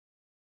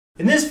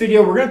In this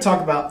video, we're going to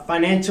talk about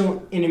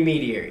financial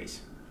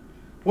intermediaries.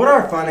 What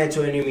are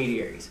financial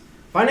intermediaries?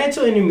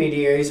 Financial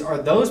intermediaries are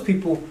those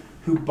people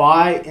who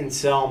buy and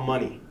sell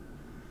money.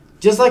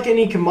 Just like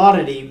any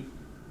commodity,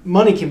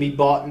 money can be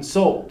bought and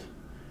sold.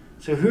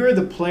 So who are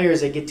the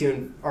players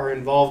that are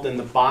involved in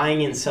the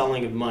buying and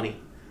selling of money?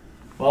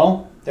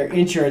 Well, they're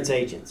insurance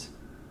agents,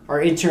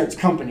 or insurance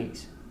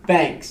companies,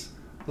 banks,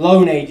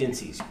 loan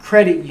agencies,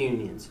 credit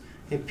unions,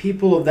 and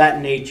people of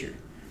that nature.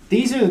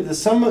 These are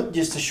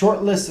just a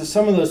short list of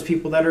some of those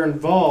people that are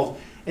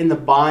involved in the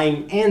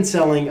buying and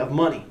selling of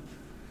money.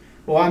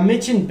 Well, I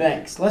mentioned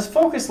banks. Let's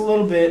focus a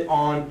little bit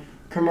on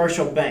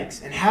commercial banks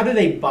and how do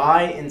they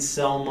buy and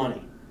sell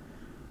money.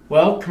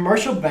 Well,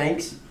 commercial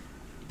banks,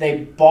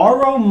 they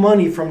borrow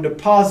money from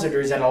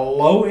depositors at a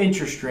low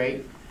interest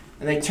rate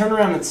and they turn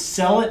around and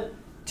sell it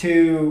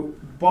to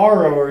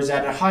borrowers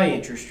at a high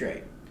interest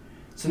rate.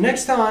 So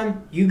next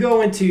time you go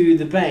into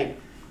the bank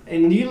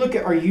and you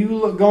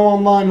go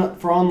online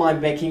for online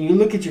banking, you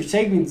look at your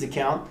savings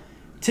account,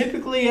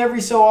 typically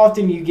every so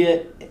often you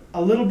get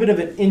a little bit of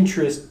an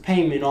interest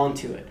payment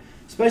onto it.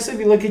 Especially if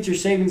you look at your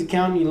savings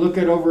account and you look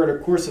at over at a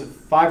course of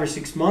 5 or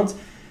 6 months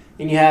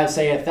and you have,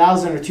 say,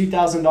 $1,000 or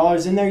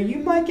 $2,000 in there, you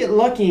might get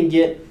lucky and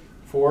get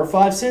 4 or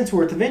 5 cents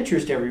worth of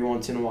interest every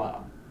once in a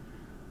while.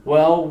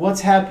 Well,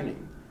 what's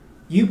happening?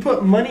 You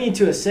put money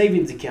into a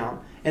savings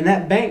account and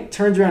that bank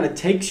turns around and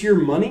takes your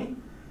money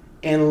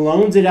and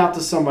loans it out to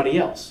somebody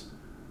else.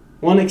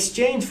 Well, in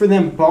exchange for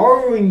them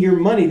borrowing your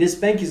money, this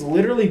bank is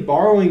literally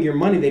borrowing your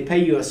money. They pay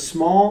you a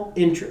small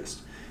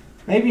interest.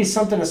 Maybe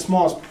something as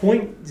small as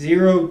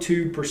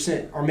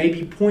 0.02% or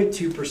maybe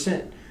 0.2%.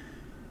 And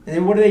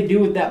then what do they do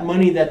with that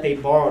money that they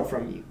borrowed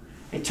from you?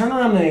 They turn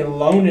around and they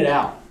loan it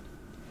out.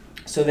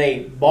 So they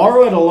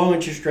borrow at a low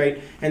interest rate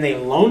and they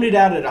loan it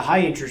out at a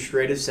high interest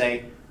rate of,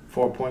 say,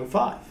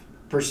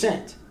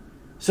 4.5%.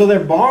 So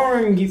they're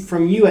borrowing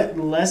from you at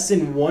less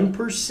than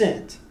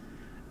 1%,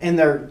 and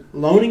they're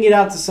loaning it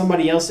out to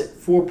somebody else at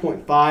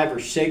 4.5 or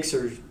 6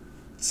 or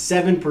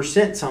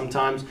 7%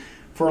 sometimes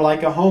for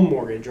like a home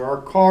mortgage or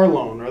a car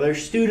loan or their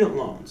student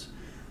loans.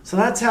 So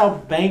that's how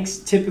banks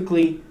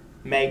typically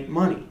make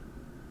money,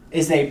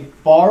 is they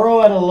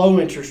borrow at a low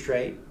interest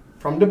rate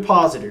from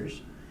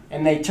depositors,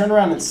 and they turn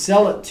around and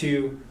sell it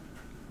to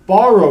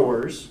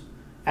borrowers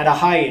at a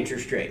high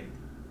interest rate.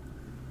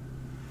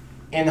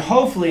 And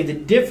hopefully the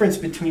difference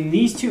between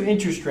these two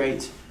interest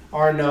rates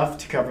are enough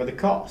to cover the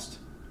cost.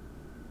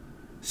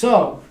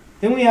 So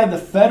then we have the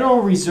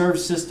Federal Reserve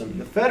System.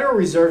 The Federal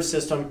Reserve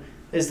System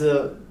is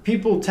the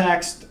people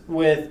tasked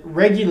with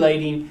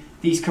regulating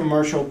these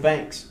commercial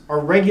banks or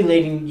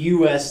regulating the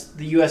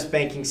U.S.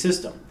 banking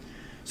system.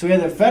 So we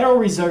have the Federal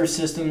Reserve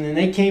System, and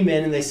they came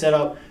in and they set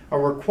up a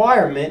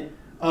requirement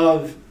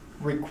of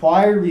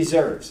required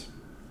reserves.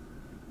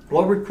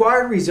 What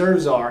required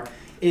reserves are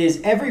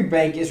is every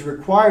bank is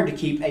required to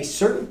keep a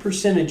certain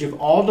percentage of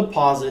all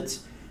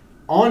deposits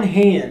on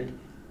hand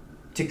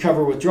to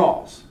cover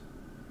withdrawals.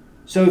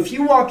 So if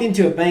you walk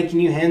into a bank and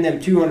you hand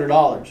them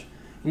 $200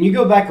 and you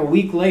go back a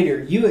week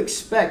later, you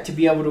expect to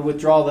be able to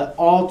withdraw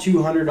all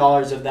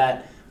 $200 of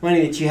that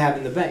money that you have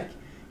in the bank.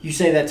 You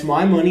say, that's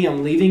my money,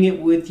 I'm leaving it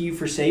with you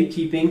for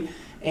safekeeping,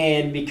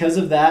 and because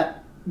of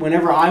that,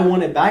 whenever I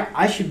want it back,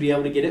 I should be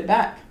able to get it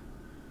back.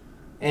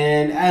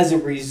 And as a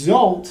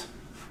result,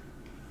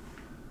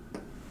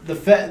 the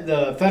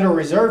Federal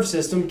Reserve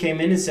System came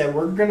in and said,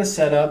 we're going to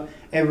set up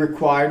a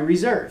required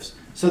reserves.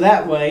 So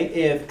that way,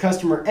 if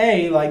customer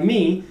A, like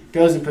me,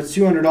 goes and puts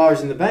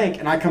 $200 in the bank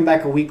and I come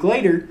back a week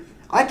later,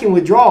 I can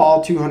withdraw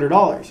all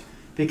 $200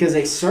 because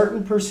a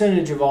certain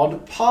percentage of all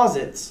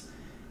deposits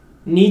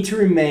need to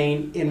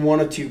remain in one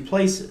of two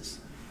places,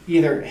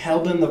 either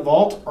held in the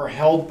vault or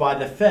held by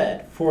the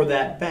Fed for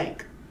that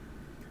bank.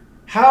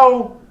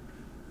 How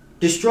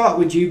distraught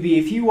would you be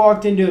if you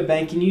walked into a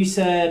bank and you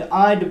said,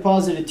 I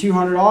deposited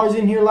 $200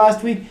 in here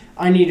last week,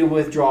 I need to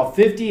withdraw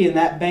 $50, and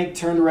that bank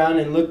turned around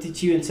and looked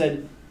at you and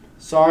said,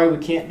 sorry,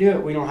 we can't do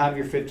it, we don't have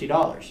your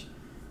 $50.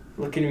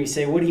 Looking at me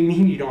say, what do you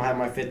mean you don't have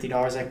my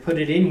 $50? I put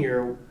it in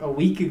here a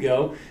week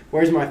ago,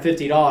 where's my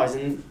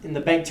 $50? And the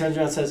bank turns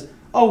around and says,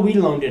 oh, we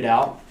loaned it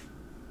out.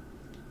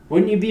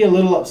 Wouldn't you be a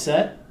little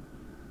upset?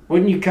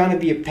 Wouldn't you kind of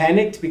be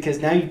panicked because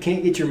now you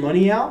can't get your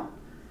money out?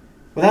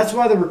 Well, that's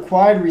why the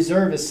required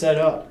reserve is set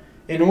up,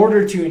 in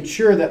order to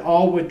ensure that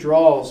all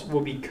withdrawals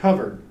will be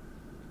covered.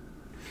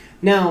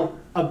 Now,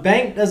 a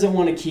bank doesn't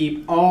want to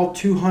keep all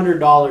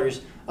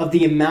 $200 of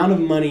the amount of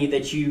money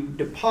that you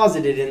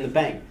deposited in the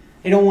bank.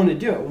 They don't want to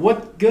do it.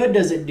 What good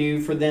does it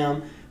do for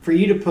them for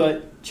you to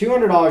put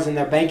 $200 in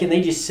their bank and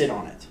they just sit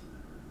on it?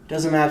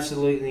 Does them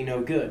absolutely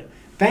no good.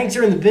 Banks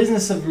are in the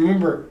business of,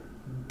 remember,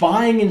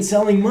 buying and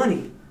selling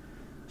money.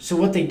 So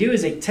what they do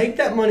is they take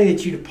that money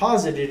that you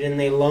deposited and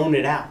they loan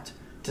it out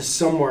to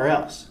somewhere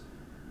else.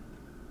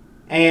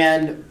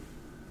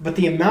 But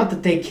the amount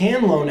that they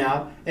can loan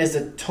out is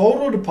the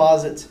total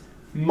deposits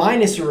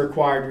minus the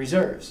required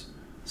reserves.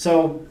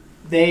 So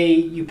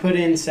you put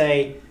in,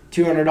 say,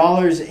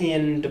 $200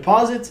 in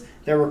deposits,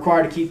 they're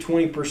required to keep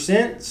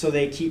 20%, so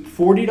they keep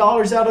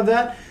 $40 out of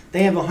that.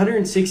 they have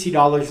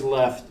 $160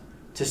 left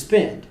to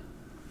spend.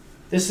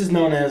 This is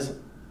known as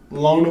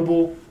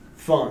loanable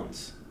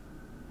funds.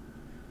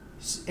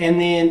 And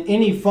then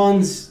any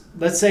funds,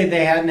 let's say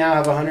they now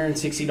have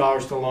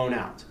 $160 to loan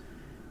out.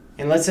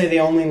 And let's say they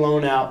only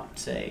loan out,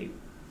 say,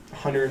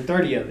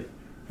 130 of it.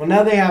 Well,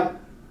 now they have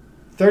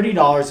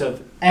 $30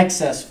 of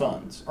excess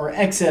funds or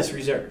excess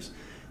reserves.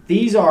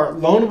 These are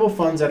loanable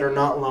funds that are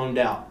not loaned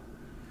out.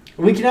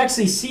 We can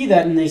actually see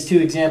that in these two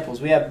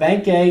examples. We have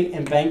Bank A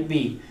and Bank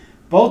B.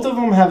 Both of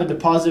them have a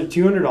deposit of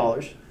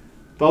 $200.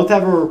 Both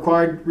have a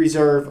required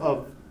reserve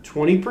of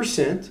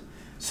 20%.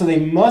 So they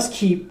must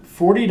keep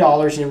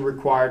 $40 in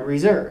required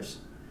reserves.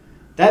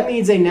 That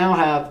means they now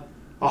have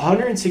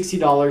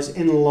 $160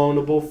 in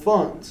loanable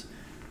funds,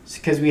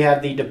 because we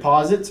have the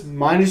deposits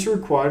minus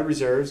required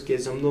reserves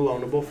gives them the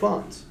loanable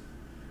funds.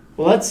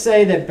 Well, let's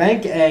say that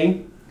Bank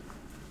A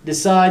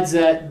decides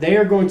that they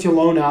are going to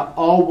loan out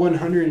all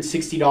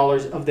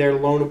 $160 of their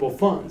loanable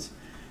funds.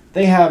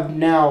 They have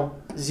now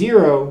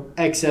zero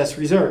excess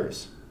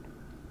reserves.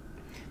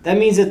 That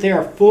means that they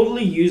are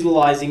fully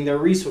utilizing their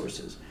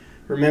resources.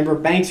 Remember,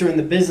 banks are in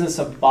the business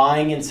of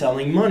buying and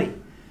selling money.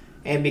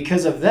 And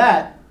because of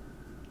that,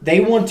 they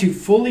want to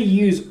fully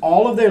use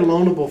all of their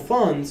loanable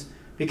funds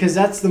because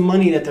that's the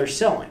money that they're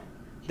selling.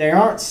 They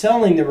aren't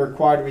selling the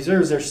required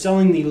reserves, they're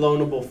selling the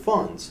loanable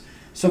funds.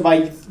 So by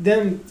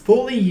them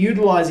fully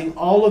utilizing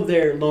all of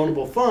their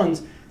loanable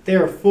funds, they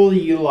are fully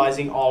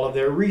utilizing all of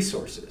their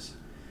resources.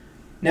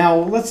 Now,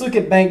 let's look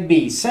at Bank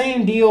B.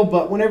 Same deal,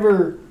 but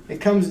whenever it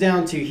comes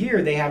down to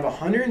here, they have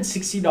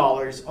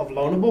 $160 of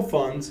loanable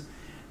funds.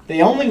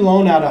 They only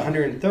loan out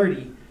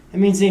 $130. It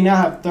means they now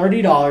have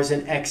 $30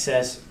 in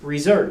excess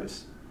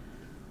reserves.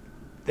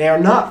 They are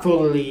not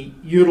fully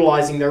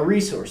utilizing their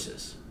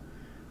resources.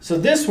 So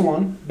this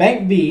one,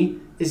 Bank B,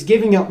 is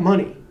giving up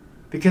money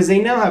because they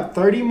now have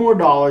 $30 more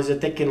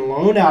that they can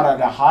loan out at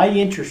a high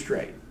interest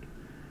rate.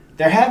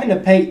 They're having to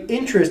pay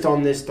interest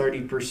on this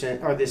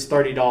 30% or this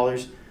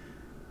 $30.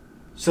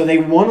 So they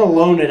want to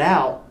loan it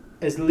out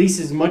at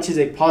least as much as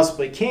they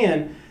possibly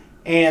can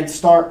and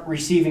start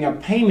receiving a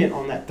payment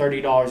on that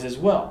 $30 as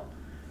well.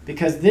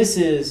 Because this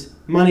is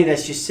money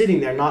that's just sitting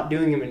there, not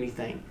doing them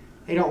anything.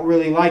 They don't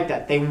really like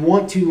that. They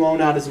want to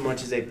loan out as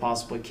much as they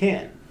possibly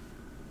can.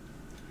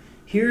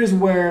 Here's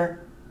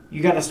where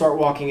you got to start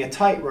walking a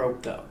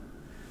tightrope, though.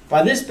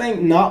 By this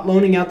bank not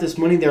loaning out this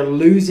money, they're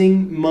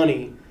losing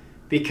money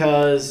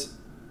because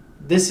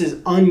this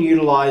is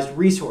unutilized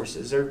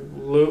resources. They're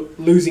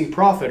losing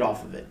profit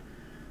off of it.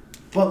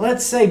 But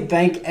let's say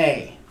Bank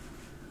A.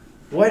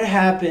 What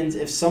happens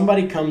if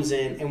somebody comes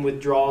in and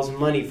withdraws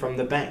money from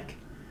the bank?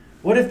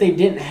 What if they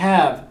didn't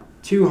have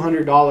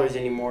 $200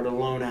 anymore to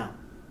loan out?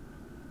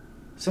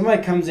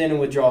 Somebody comes in and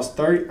withdraws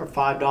 $30 or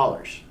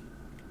 $5.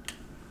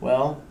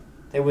 Well,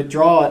 they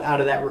withdraw it out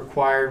of that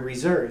required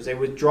reserves. They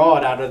withdraw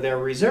it out of their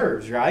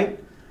reserves,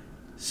 right?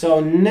 So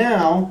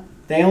now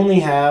they only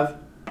have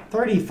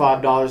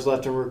 $35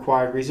 left in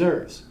required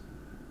reserves.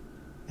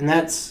 And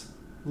that's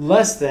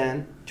less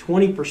than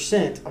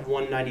 20% of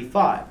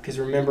 $195, because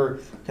remember,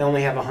 they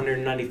only have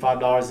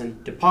 $195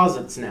 in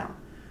deposits now.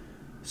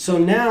 So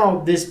now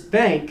this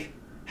bank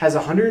has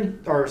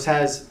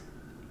has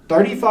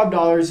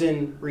 $35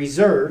 in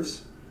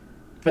reserves,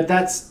 but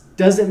that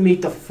doesn't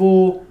meet the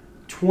full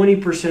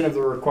 20% of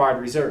the required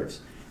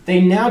reserves.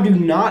 They now do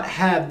not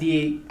have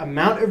the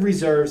amount of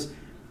reserves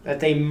that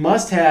they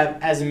must have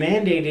as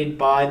mandated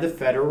by the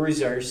Federal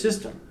Reserve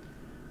System.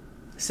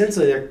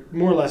 Essentially, they're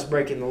more or less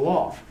breaking the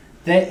law.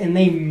 And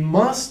they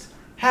must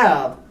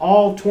have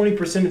all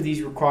 20% of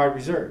these required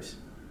reserves.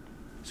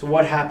 So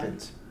what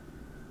happens?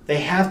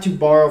 They have to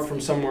borrow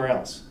from somewhere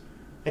else.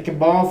 They can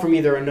borrow from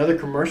either another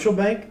commercial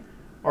bank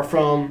or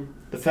from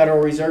the Federal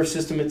Reserve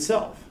System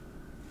itself.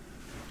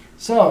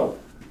 So,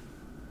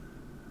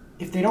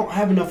 if they don't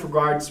have enough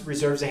required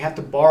reserves, they have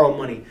to borrow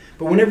money.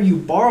 But whenever you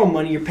borrow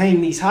money, you're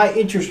paying these high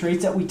interest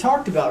rates that we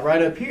talked about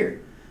right up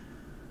here.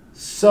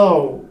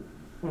 So,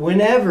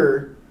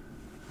 whenever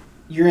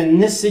you're in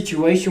this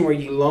situation where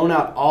you loan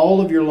out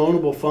all of your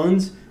loanable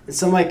funds and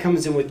somebody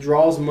comes and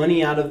withdraws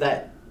money out of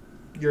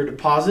your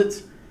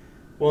deposits,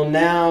 well,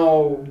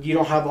 now you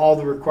don't have all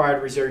the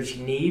required reserves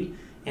you need,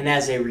 and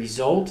as a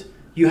result,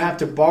 you have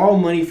to borrow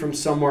money from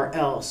somewhere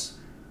else,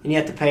 and you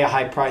have to pay a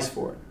high price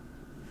for it.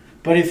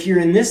 But if you're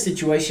in this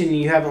situation and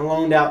you haven't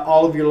loaned out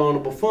all of your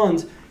loanable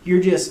funds,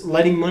 you're just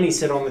letting money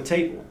sit on the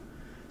table.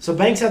 So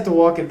banks have to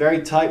walk a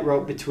very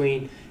tightrope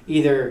between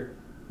either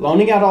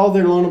loaning out all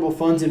their loanable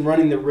funds and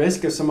running the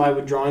risk of somebody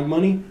withdrawing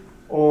money,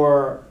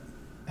 or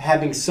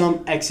having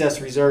some excess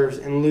reserves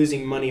and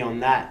losing money on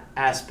that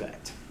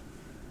aspect.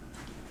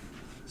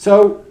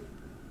 So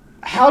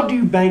how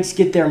do banks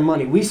get their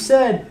money? We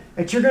said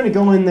that you're going to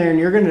go in there and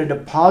you're going to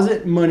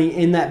deposit money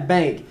in that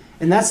bank,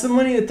 and that's the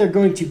money that they're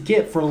going to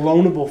get for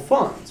loanable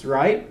funds,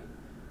 right?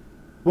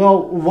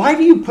 Well, why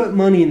do you put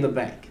money in the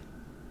bank?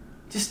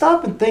 Just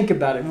stop and think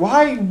about it.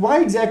 Why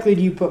exactly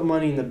do you put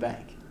money in the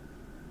bank?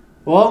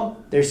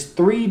 Well, there's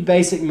three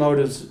basic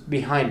motives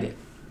behind it.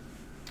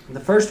 The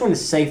first one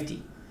is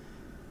safety.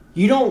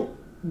 You don't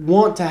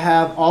want to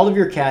have all of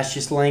your cash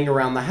just laying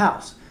around the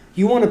house.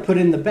 You want to put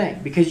it in the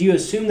bank because you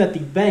assume that the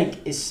bank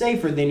is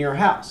safer than your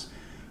house.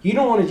 You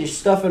don't want to just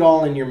stuff it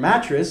all in your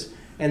mattress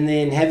and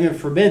then, heaven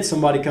forbid,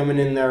 somebody coming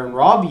in there and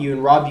rob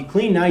you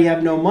clean. Now you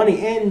have no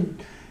money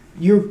and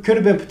you could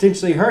have been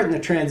potentially hurt in the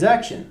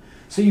transaction.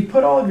 So you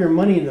put all of your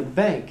money in the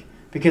bank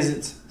because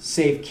it's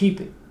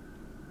safekeeping.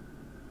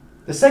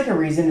 The second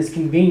reason is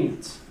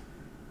convenience.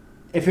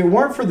 If it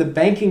weren't for the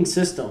banking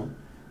system,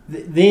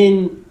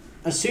 then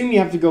assume you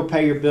have to go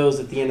pay your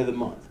bills at the end of the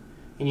month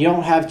and you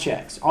don't have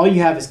checks. All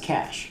you have is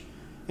cash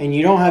and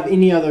you don't have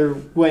any other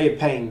way of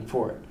paying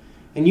for it.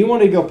 And you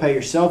want to go pay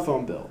your cell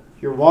phone bill,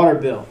 your water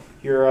bill,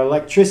 your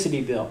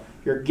electricity bill,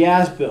 your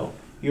gas bill,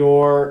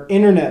 your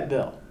internet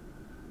bill.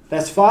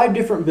 That's 5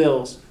 different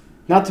bills,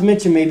 not to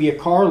mention maybe a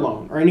car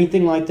loan or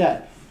anything like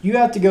that. You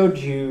have to go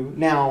to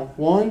now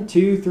 1,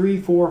 2,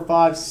 3, 4,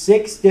 5,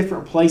 6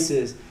 different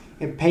places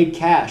and pay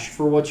cash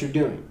for what you're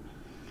doing.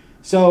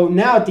 So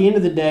now at the end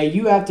of the day,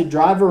 you have to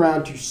drive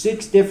around to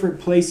 6 different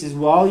places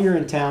while you're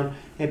in town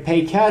and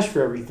pay cash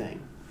for everything.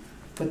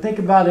 But think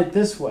about it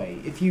this way.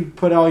 If you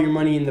put all your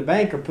money in the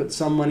bank or put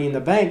some money in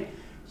the bank,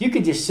 you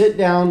could just sit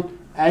down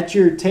at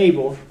your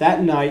table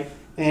that night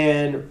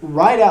and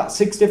write out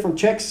 6 different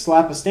checks,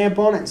 slap a stamp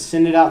on it, and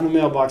send it out in the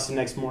mailbox the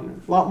next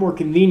morning. A lot more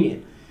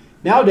convenient.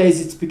 Nowadays,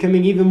 it's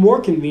becoming even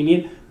more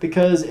convenient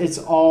because it's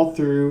all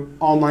through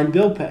online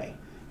bill pay.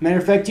 Matter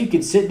of fact, you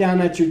can sit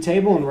down at your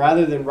table and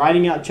rather than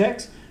writing out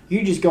checks,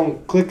 you just go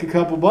and click a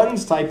couple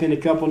buttons, type in a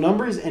couple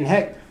numbers, and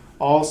heck,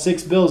 all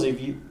 6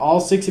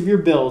 of your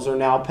bills are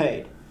now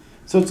paid.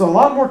 So it's a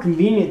lot more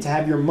convenient to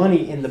have your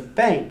money in the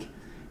bank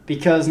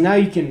because now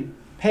you can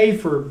pay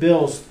for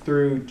bills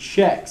through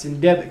checks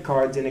and debit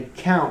cards and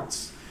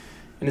accounts.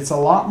 And it's a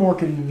lot more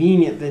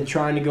convenient than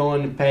trying to go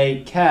in and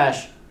pay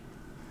cash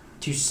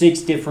to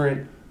 6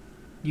 different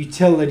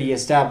utility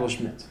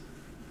establishments.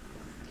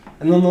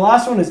 And then the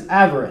last one is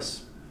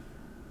avarice.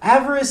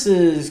 Avarice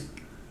is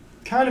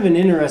kind of an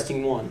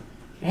interesting one.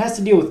 It has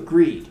to deal with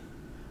greed.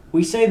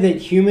 We say that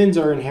humans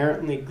are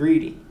inherently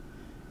greedy.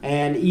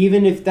 And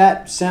even if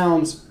that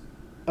sounds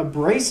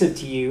abrasive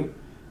to you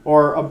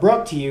or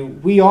abrupt to you,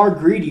 we are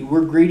greedy.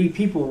 We're greedy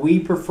people. We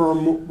prefer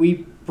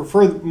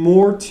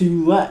more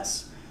to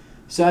less.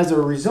 So as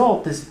a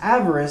result, this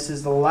avarice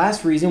is the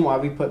last reason why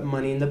we put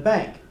money in the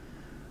bank.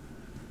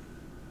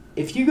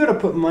 If you go to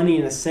put money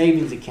in a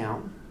savings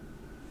account,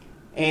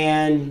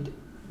 and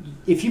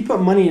if you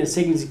put money in a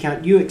savings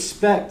account, you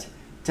expect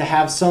to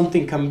have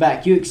something come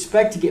back. You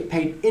expect to get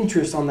paid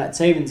interest on that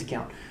savings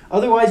account.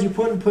 Otherwise, you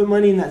wouldn't put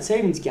money in that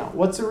savings account.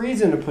 What's the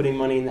reason of putting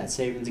money in that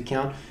savings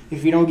account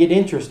if you don't get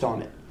interest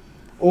on it?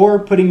 Or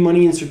putting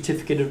money in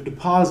certificate of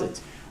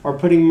deposits, or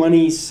putting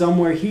money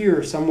somewhere here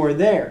or somewhere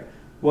there.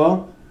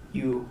 Well,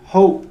 you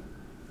hope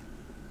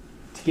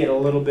to get a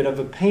little bit of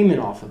a payment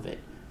off of it.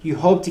 You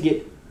hope to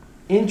get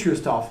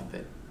interest off of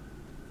it.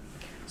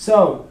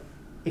 So,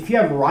 if you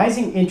have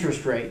rising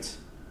interest rates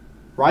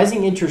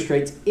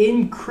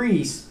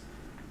increase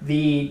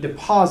the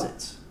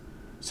deposits.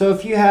 So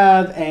if you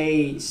have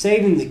a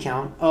savings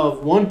account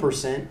of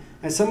 1%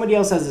 and somebody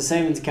else has a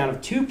savings account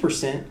of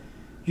 2%,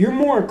 you're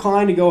more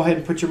inclined to go ahead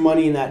and put your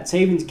money in that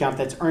savings account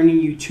that's earning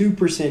you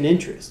 2%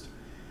 interest.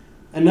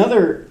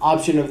 Another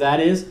option of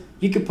that is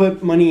you could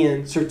put money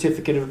in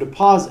certificate of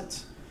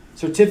deposits.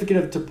 Certificate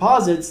of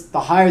deposits,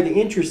 the higher the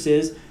interest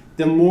is,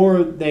 the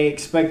more they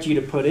expect you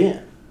to put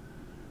in.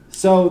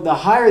 So the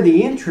higher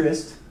the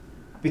interest,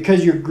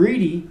 because you're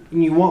greedy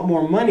and you want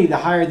more money, the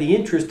higher the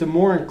interest, the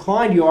more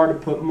inclined you are to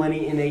put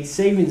money in a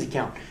savings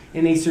account,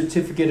 in a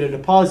certificate of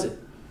deposit.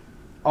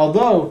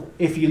 Although,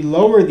 if you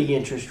lower the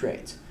interest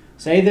rates,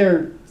 say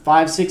they're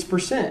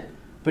 5-6%,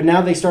 but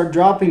now they start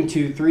dropping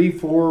to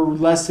 3-4,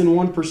 less than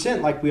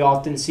 1%, like we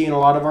often see in a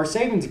lot of our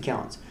savings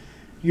accounts,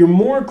 you're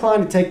more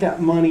inclined to take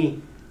that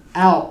money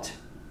out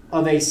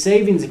of a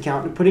savings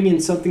account and putting in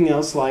something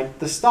else like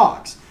the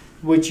stocks,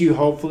 which you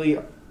hopefully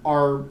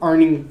are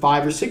earning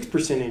 5 or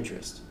 6%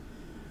 interest.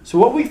 So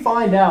what we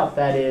find out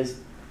that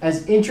is,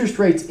 as interest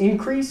rates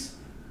increase,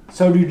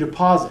 so do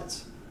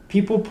deposits.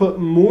 People put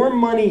more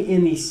money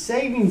in the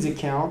savings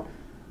account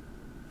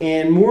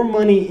and more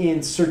money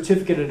in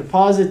certificate of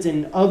deposits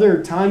and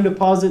other time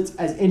deposits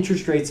as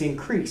interest rates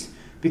increase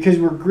because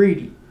we're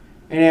greedy.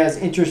 And as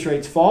interest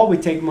rates fall, we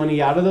take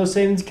money out of those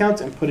savings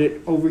accounts and put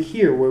it over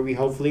here where we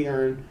hopefully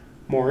earn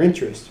more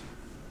interest.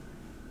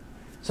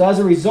 So as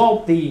a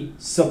result, the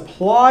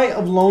supply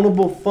of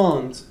loanable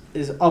funds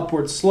is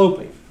upward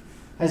sloping,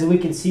 as we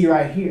can see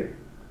right here.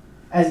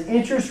 As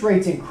interest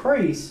rates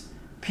increase,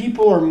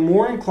 people are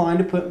more inclined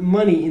to put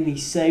money in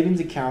these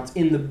savings accounts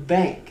in the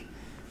bank.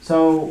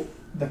 So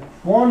the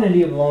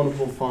quantity of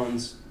loanable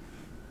funds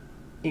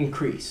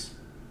increase.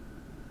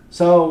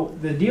 So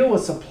the deal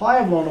with supply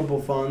of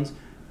loanable funds,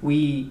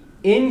 we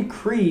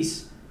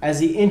increase as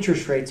the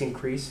interest rates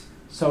increase,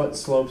 so it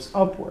slopes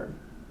upward.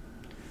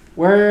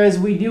 Whereas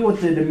we deal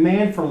with the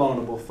demand for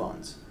loanable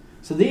funds.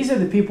 So these are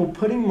the people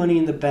putting money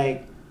in the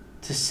bank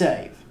to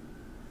save.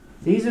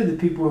 These are the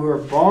people who are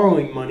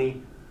borrowing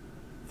money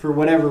for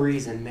whatever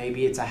reason.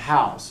 Maybe it's a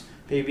house,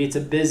 Maybe it's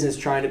a business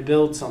trying to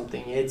build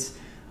something. It's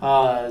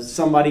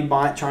somebody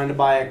trying to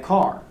buy a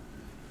car.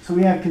 So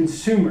we have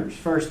consumers,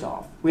 first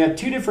off. We have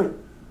two different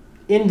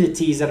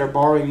entities that are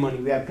borrowing money.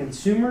 We have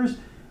consumers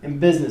and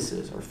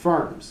businesses or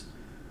firms.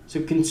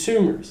 So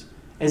consumers,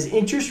 as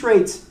interest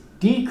rates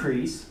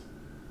decrease,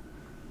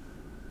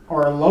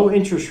 or low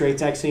interest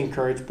rates actually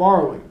encourage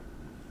borrowing.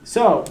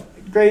 So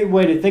a great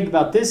way to think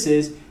about this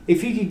is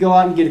if you could go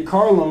out and get a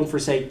car loan for,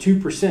 say,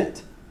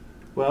 2%,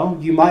 well,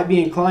 you might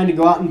be inclined to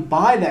go out and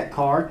buy that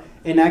car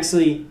and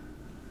actually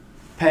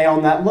pay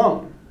on that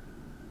loan.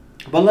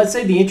 But let's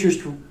say the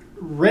interest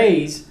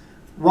rise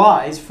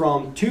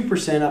from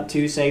 2% up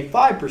to, say,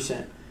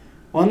 5%.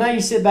 Well, now you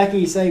sit back and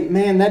you say,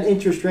 man, that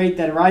interest rate,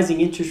 that rising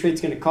interest rate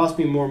is going to cost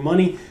me more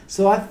money,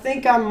 so I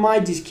think I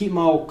might just keep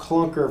my old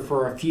clunker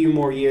for a few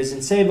more years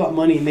and save up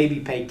money and maybe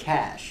pay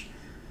cash.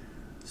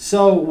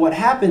 So what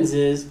happens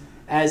is,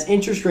 as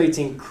interest rates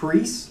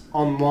increase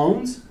on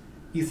loans,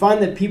 you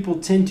find that people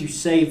tend to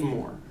save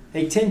more.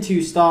 They tend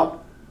to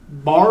stop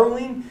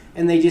borrowing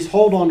and they just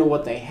hold on to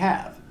what they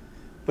have.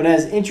 But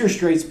as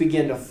interest rates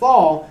begin to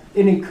fall,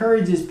 it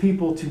encourages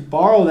people to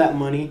borrow that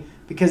money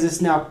because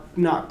it's now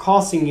not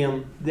costing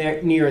them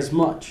near as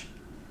much.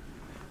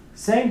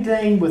 Same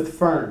thing with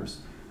firms.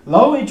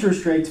 Low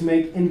interest rates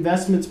make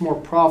investments more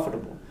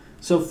profitable.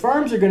 So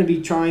firms are going to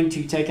be trying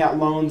to take out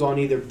loans on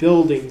either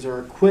buildings or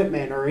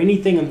equipment or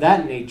anything of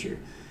that nature.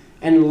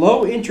 And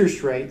low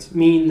interest rates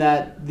mean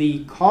that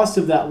the cost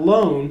of that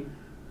loan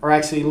are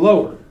actually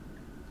lower.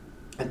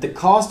 If the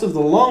cost of the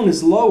loan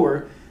is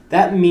lower,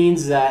 that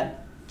means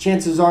that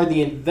chances are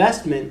the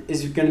investment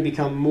is going to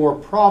become more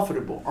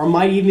profitable or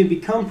might even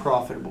become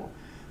profitable.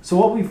 So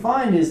what we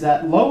find is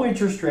that low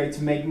interest rates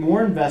make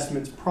more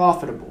investments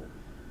profitable.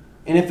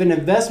 And if an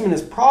investment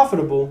is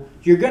profitable,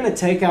 you're going to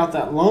take out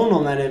that loan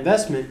on that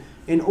investment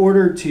in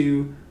order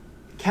to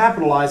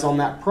capitalize on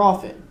that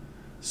profit.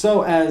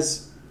 So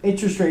as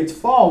interest rates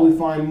fall, we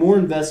find more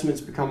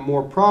investments become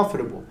more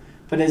profitable.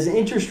 But as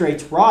interest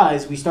rates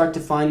rise, we start to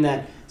find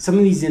that some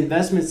of these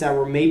investments that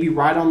were maybe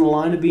right on the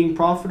line of being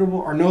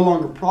profitable are no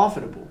longer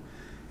profitable.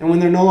 And when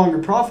they're no longer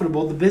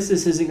profitable, the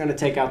business isn't going to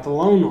take out the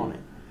loan on it.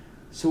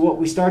 So what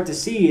we start to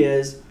see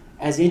is,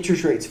 as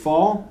interest rates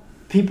fall,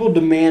 people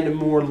demand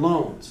more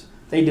loans.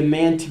 They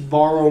demand to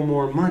borrow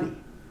more money,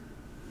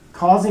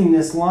 causing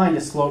this line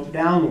to slope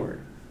downward.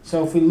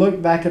 So if we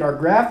look back at our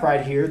graph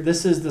right here,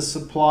 this is the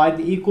supply,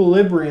 the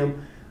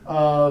equilibrium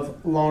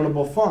of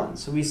loanable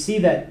funds. So we see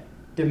that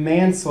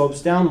demand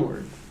slopes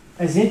downward.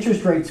 As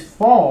interest rates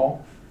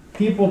fall,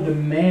 people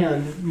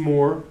demand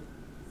more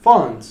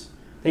funds.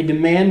 They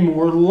demand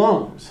more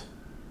loans.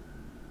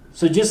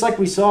 So just like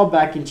we saw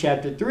back in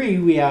chapter 3,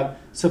 we have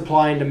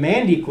supply and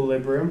demand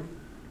equilibrium.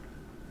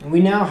 And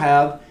we now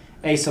have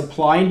a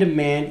supply and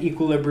demand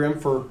equilibrium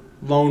for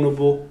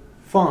loanable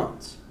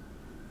funds.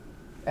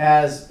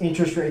 As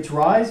interest rates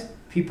rise,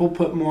 people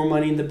put more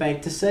money in the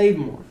bank to save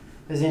more.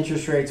 As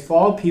interest rates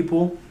fall,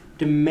 people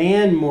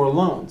demand more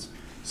loans.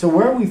 So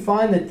where we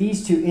find that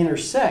these two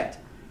intersect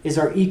is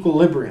our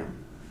equilibrium.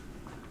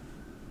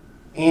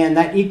 And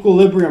that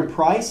equilibrium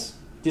price,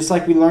 just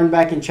like we learned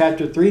back in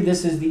chapter 3,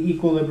 this is the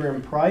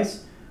equilibrium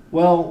price.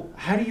 Well,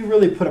 how do you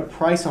really put a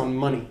price on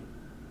money?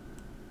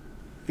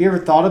 Have you ever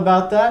thought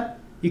about that?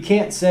 You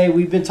can't say,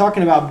 we've been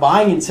talking about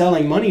buying and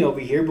selling money over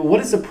here, but what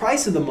is the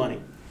price of the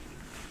money?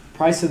 The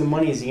price of the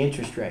money is the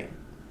interest rate.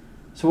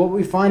 So what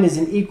we find is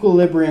an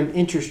equilibrium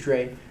interest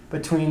rate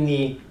between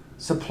the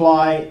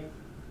supply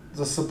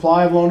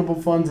of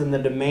loanable funds and the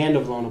demand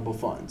of loanable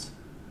funds.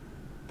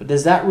 But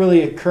does that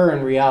really occur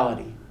in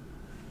reality?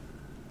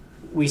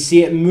 We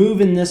see it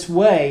move in this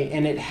way,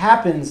 and it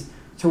happens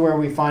to where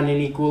we find an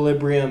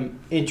equilibrium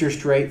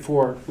interest rate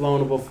for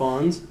loanable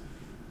funds.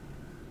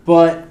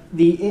 But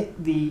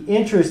the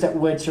interest at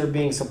which are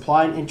being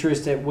supplied and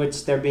interest at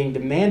which they're being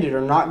demanded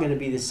are not going to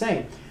be the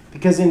same.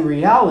 Because in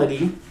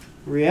reality,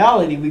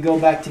 we go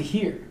back to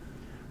here.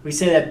 We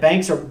say that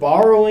banks are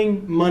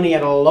borrowing money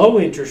at a low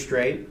interest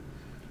rate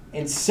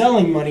and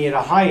selling money at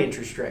a high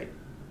interest rate.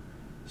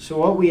 So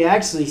what we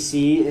actually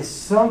see is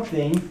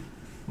something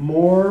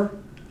more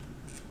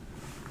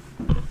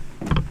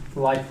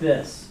like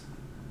this.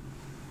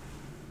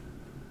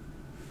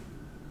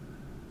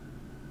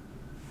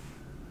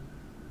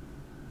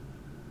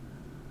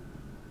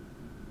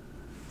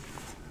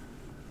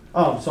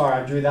 Oh,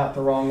 sorry, I drew that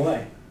the wrong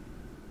way.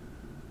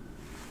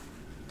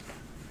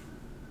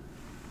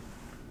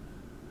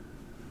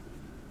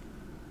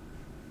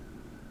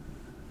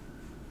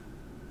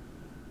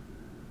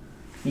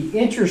 The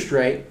interest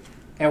rate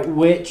at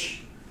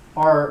which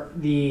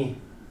the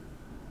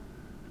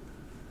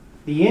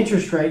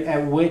interest rate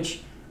at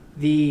which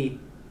the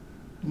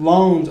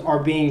loans are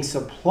being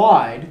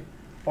supplied,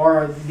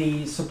 or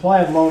the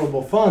supply of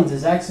loanable funds,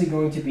 is actually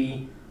going to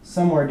be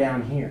somewhere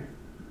down here.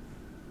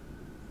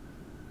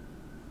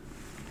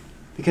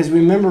 Because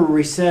remember,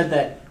 we said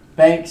that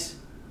banks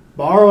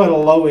borrow at a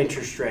low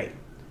interest rate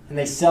and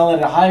they sell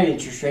at a high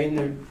interest rate, and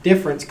the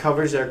difference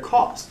covers their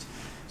cost.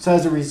 So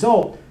as a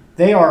result,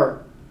 they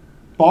are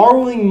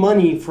borrowing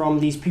money from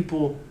these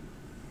people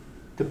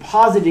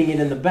depositing it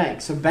in the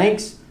bank. So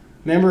banks,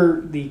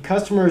 remember, the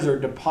customers are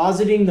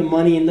depositing the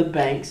money in the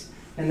banks,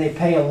 and they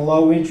pay a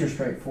low interest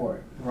rate for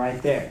it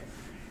right there.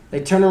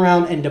 They turn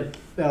around and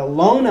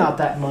loan out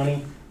that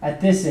money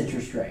at this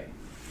interest rate.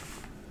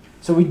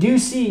 So we do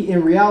see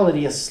in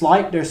reality a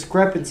slight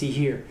discrepancy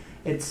here.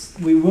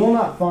 We will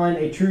not find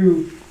a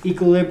true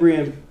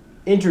equilibrium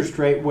interest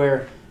rate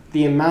where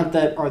the amount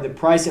that, or the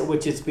price at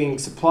which it's being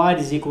supplied,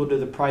 is equal to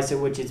the price at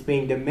which it's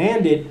being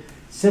demanded,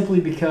 simply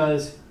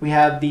because we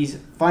have these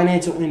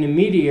financial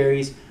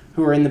intermediaries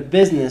who are in the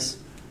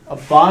business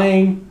of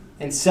buying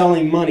and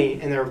selling money,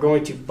 and they're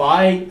going to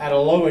buy at a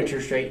low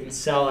interest rate and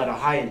sell at a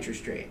high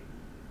interest rate.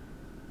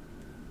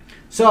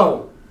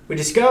 So in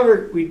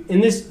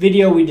this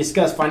video we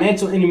discuss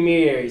financial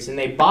intermediaries, and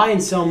they buy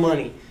and sell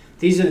money.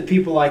 These are the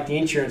people like the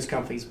insurance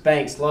companies,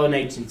 banks, loan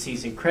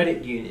agencies, and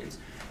credit unions.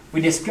 We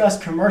discuss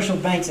commercial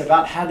banks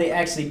about how they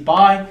actually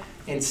buy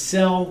and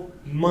sell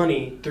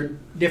money through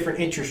different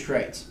interest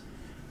rates.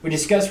 We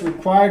discuss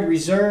required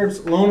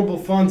reserves,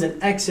 loanable funds,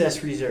 and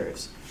excess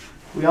reserves.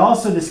 We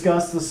also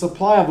discuss the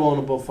supply of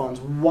loanable funds,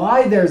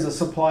 why there's a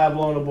supply of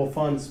loanable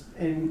funds,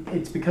 and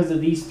it's because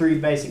of these three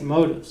basic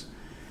motives.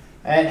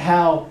 And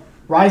how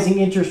rising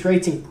interest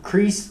rates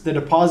increase the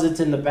deposits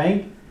in the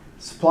bank,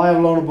 supply of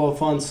loanable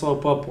funds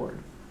slope upward.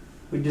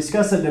 We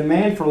discuss the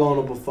demand for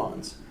loanable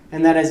funds,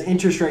 and that as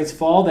interest rates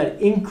fall,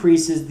 that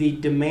increases the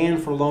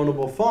demand for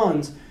loanable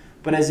funds,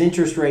 but as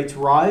interest rates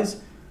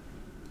rise,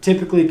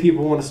 typically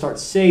people want to start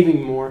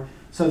saving more,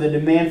 so the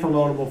demand for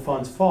loanable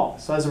funds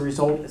falls. So as a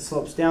result, it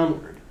slopes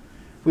downward.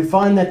 We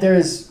find that there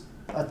is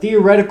a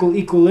theoretical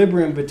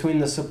equilibrium between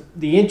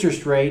the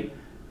interest rate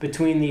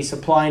between the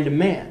supply and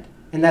demand,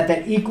 and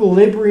that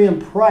equilibrium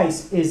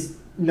price is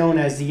known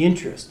as the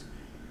interest.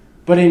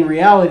 But in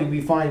reality,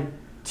 we find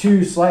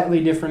two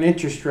slightly different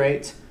interest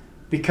rates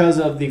because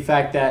of the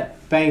fact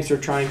that banks are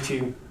trying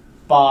to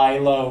buy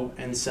low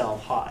and sell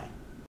high.